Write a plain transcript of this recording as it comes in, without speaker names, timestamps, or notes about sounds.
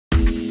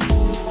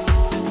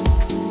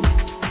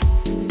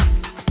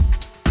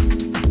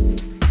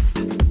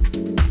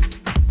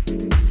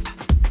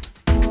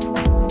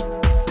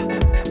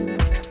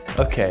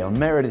Okay, on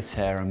Meredith's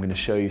hair, I'm going to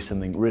show you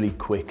something really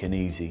quick and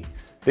easy.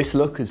 This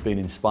look has been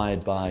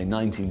inspired by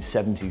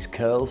 1970s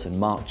curls and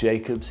Marc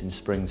Jacobs in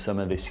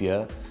spring-summer this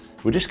year.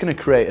 We're just going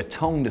to create a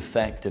tonged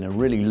effect and a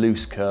really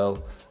loose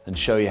curl and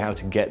show you how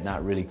to get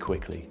that really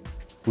quickly.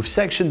 We've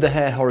sectioned the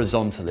hair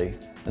horizontally,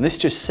 and this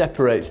just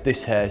separates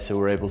this hair so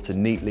we're able to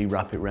neatly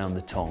wrap it around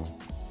the tong.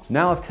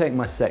 Now I've taken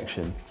my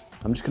section,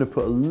 I'm just going to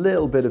put a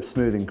little bit of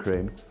smoothing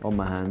cream on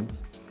my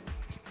hands.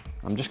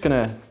 I'm just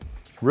going to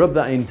rub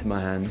that into my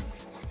hands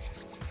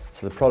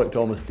so the product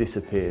almost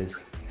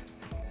disappears.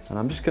 And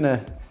I'm just going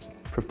to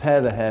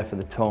prepare the hair for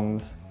the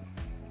tongs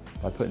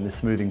by putting the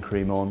smoothing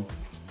cream on.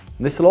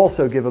 And this will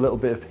also give a little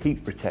bit of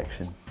heat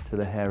protection to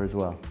the hair as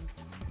well.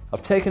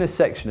 I've taken a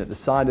section at the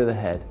side of the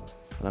head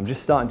and I'm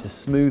just starting to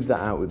smooth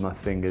that out with my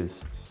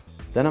fingers.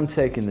 Then I'm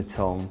taking the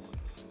tong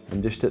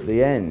and just at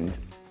the end,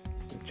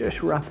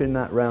 just wrapping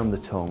that round the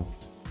tong,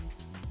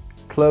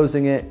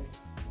 closing it,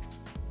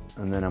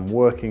 and then I'm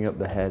working up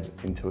the head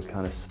into a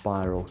kind of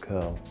spiral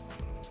curl,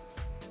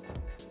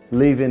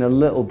 leaving a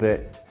little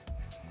bit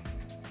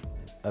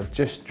of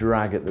just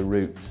drag at the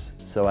roots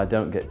so I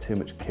don't get too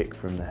much kick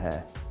from the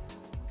hair.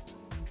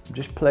 I'm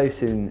just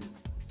placing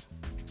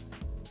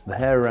the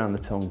hair around the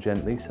tong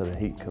gently so the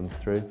heat comes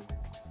through,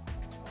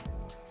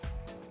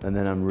 and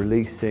then I'm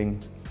releasing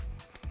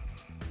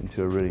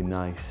into a really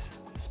nice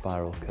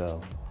spiral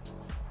curl.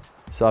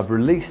 So I've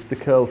released the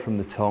curl from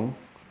the tong.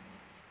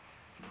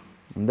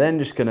 I'm then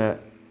just going to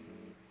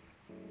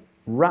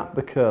wrap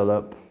the curl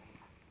up,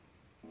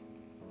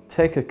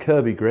 take a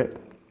Kirby grip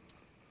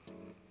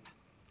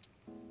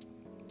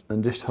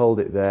and just hold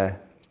it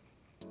there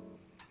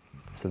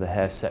so the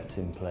hair sets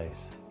in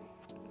place.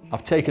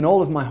 I've taken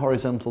all of my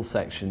horizontal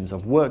sections,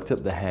 I've worked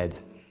up the head,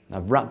 and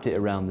I've wrapped it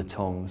around the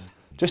tongs.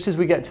 Just as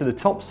we get to the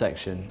top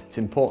section, it's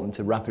important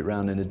to wrap it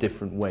around in a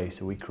different way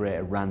so we create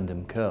a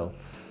random curl.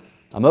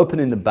 I'm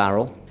opening the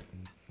barrel,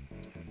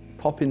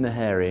 popping the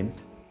hair in,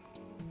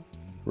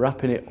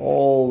 wrapping it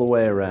all the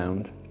way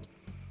around,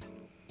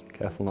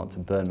 careful not to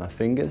burn my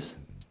fingers,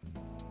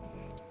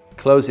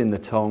 closing the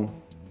tong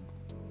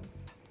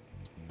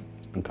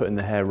and putting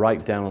the hair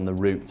right down on the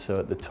root, so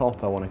at the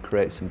top I want to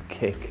create some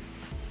kick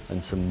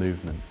and some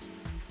movement.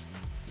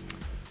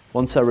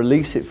 Once I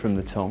release it from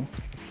the tong,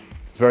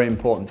 it's very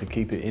important to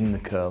keep it in the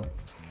curl,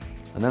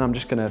 and then I'm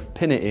just going to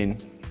pin it in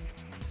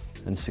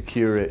and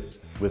secure it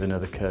with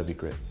another Kirby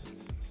grip,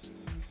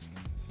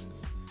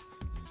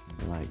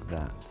 like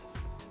that.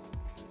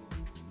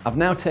 I've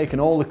now taken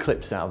all the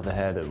clips out of the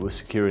hair that were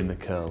securing the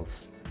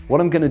curls. What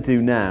I'm going to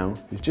do now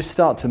is just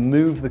start to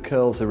move the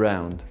curls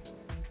around,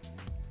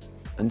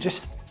 and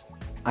just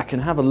I can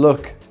have a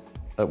look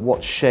at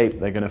what shape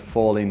they're going to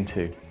fall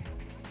into.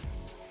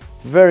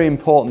 It's very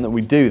important that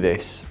we do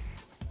this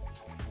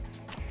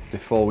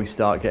before we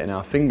start getting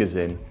our fingers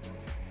in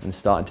and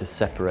starting to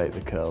separate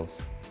the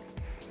curls.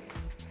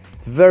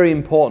 It's very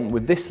important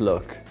with this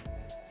look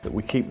that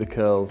we keep the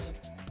curls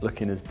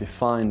looking as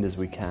defined as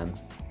we can,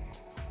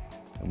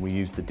 and we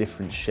use the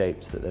different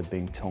shapes that they're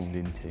being tonged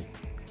into.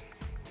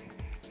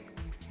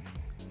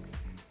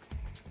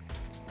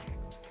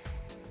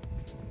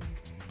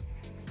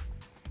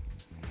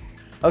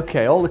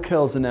 Okay, all the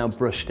curls are now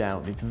brushed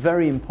out. It's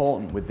very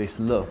important with this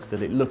look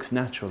that it looks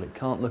natural, it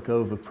can't look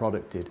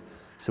over-producted.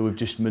 So we've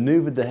just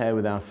manoeuvred the hair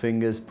with our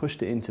fingers,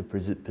 pushed it into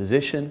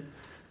position,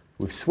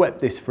 we've swept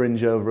this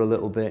fringe over a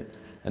little bit,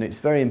 and it's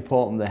very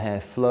important the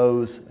hair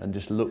flows and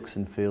just looks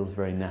and feels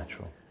very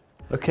natural.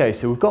 Okay,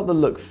 so we've got the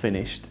look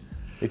finished.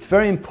 It's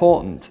very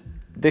important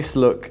this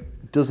look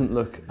doesn't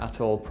look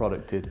at all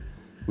producted.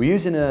 We're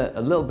using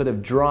a little bit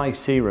of dry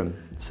serum,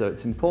 so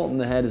it's important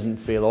the hair doesn't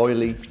feel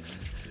oily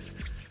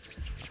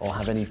or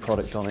have any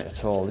product on it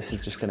at all. This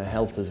is just going to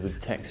help us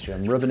with texture.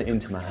 I'm rubbing it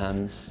into my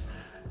hands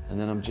and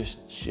then I'm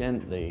just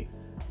gently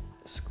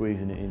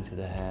squeezing it into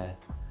the hair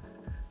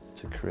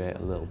to create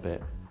a little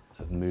bit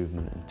of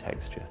movement and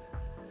texture.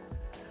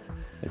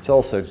 It's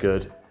also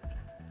good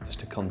just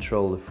to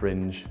control the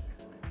fringe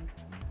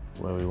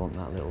where we want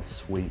that little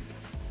sweep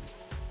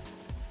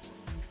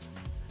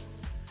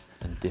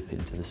and dip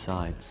into the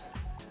sides.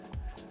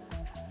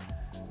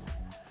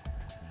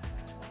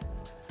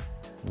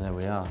 And there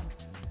we are,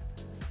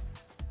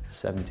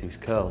 70s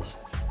curls.